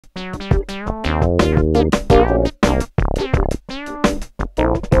Hi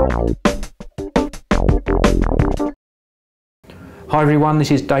everyone,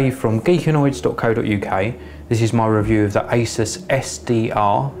 this is Dave from Geekanoids.co.uk. This is my review of the Asus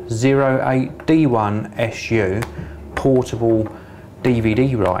SDRW-08D1S-U portable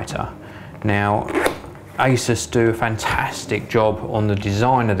DVD writer. Now, Asus do a fantastic job on the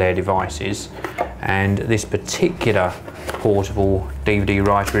design of their devices, and this particular portable DVD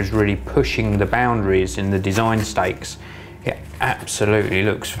writer is really pushing the boundaries in the design stakes. It absolutely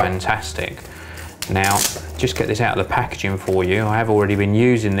looks fantastic. Now, just get this out of the packaging for you. I have already been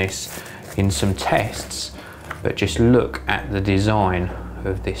using this in some tests, but just look at the design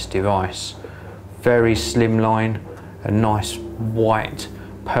of this device. Very slimline, a nice white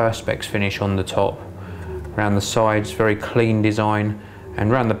perspex finish on the top. Around the sides, very clean design,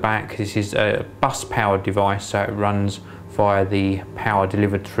 and around the back, this is a bus powered device, so it runs via the power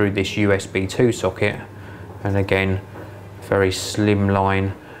delivered through this USB 2 socket. And again, very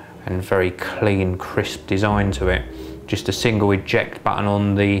slimline and very clean, crisp design to it. Just a single eject button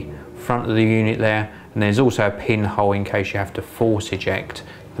on the front of the unit there, and there's also a pinhole in case you have to force eject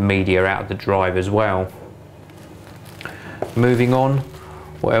the media out of the drive as well. Moving on,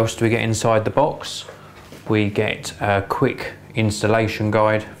 what else do we get inside the box? We get a quick installation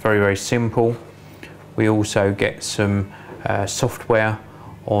guide, very simple. We also get some software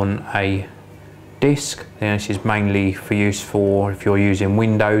on a disc. Now, this is mainly for use for if you're using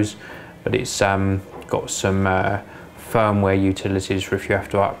Windows, but it's got some firmware utilities for if you have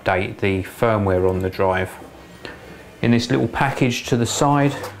to update the firmware on the drive. In this little package to the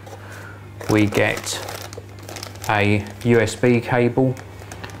side, we get a USB cable,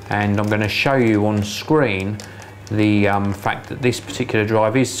 and I'm going to show you on screen the fact that this particular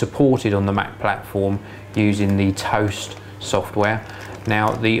drive is supported on the Mac platform using the Toast software.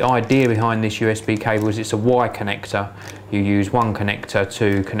 Now, the idea behind this USB cable is it's a Y connector. You use one connector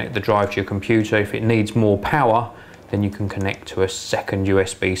to connect the drive to your computer. If it needs more power, then you can connect to a second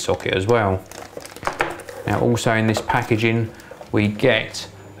USB socket as well. Now, also in this packaging, we get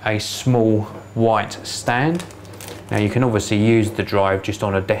a small white stand. Now, you can obviously use the drive just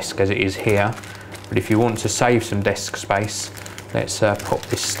on a desk as it is here, but if you want to save some desk space, let's pop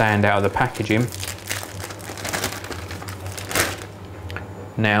this stand out of the packaging.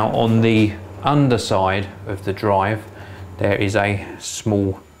 Now, on the underside of the drive, there is a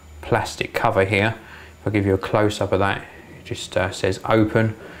small plastic cover here. If I give you a close-up of that, it just says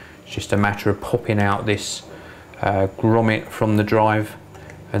open. It's just a matter of popping out this grommet from the drive,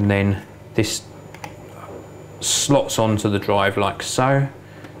 and then this slots onto the drive like so.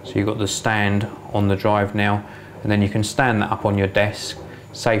 So you've got the stand on the drive now, and then you can stand that up on your desk,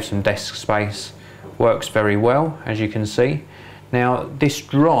 save some desk space. Works very well, as you can see. Now, this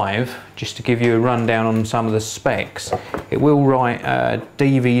drive, just to give you a rundown on some of the specs, it will write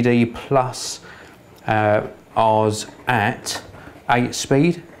DVD plus Rs at 8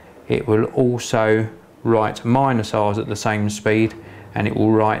 speed. It will also write minus Rs at the same speed, and it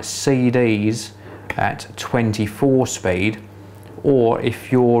will write CDs at 24 speed. Or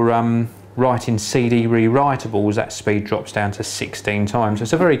if you're writing CD rewritables, that speed drops down to 16 times. So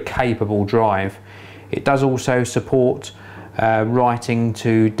it's a very capable drive. It does also support writing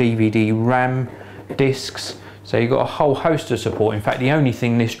to DVD RAM discs, so you've got a whole host of support. In fact, the only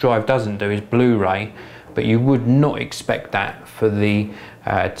thing this drive doesn't do is Blu-ray, but you would not expect that for the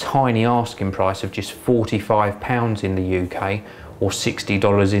tiny asking price of just £45 in the UK or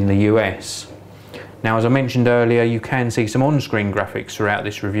 $60 in the US. Now, as I mentioned earlier, you can see some on-screen graphics throughout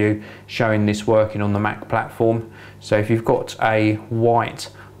this review showing this working on the Mac platform. So if you've got a white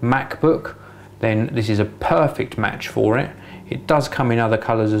MacBook, then this is a perfect match for it. It does come in other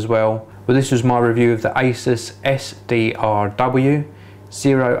colours as well. But this was my review of the Asus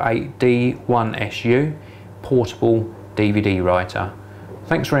SDRW-08D1S-U portable DVD writer.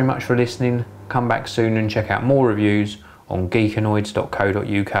 Thanks very much for listening. Come back soon and check out more reviews on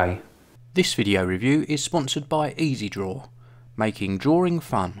geekanoids.co.uk. This video review is sponsored by EasyDraw, making drawing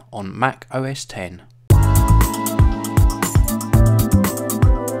fun on Mac OS X.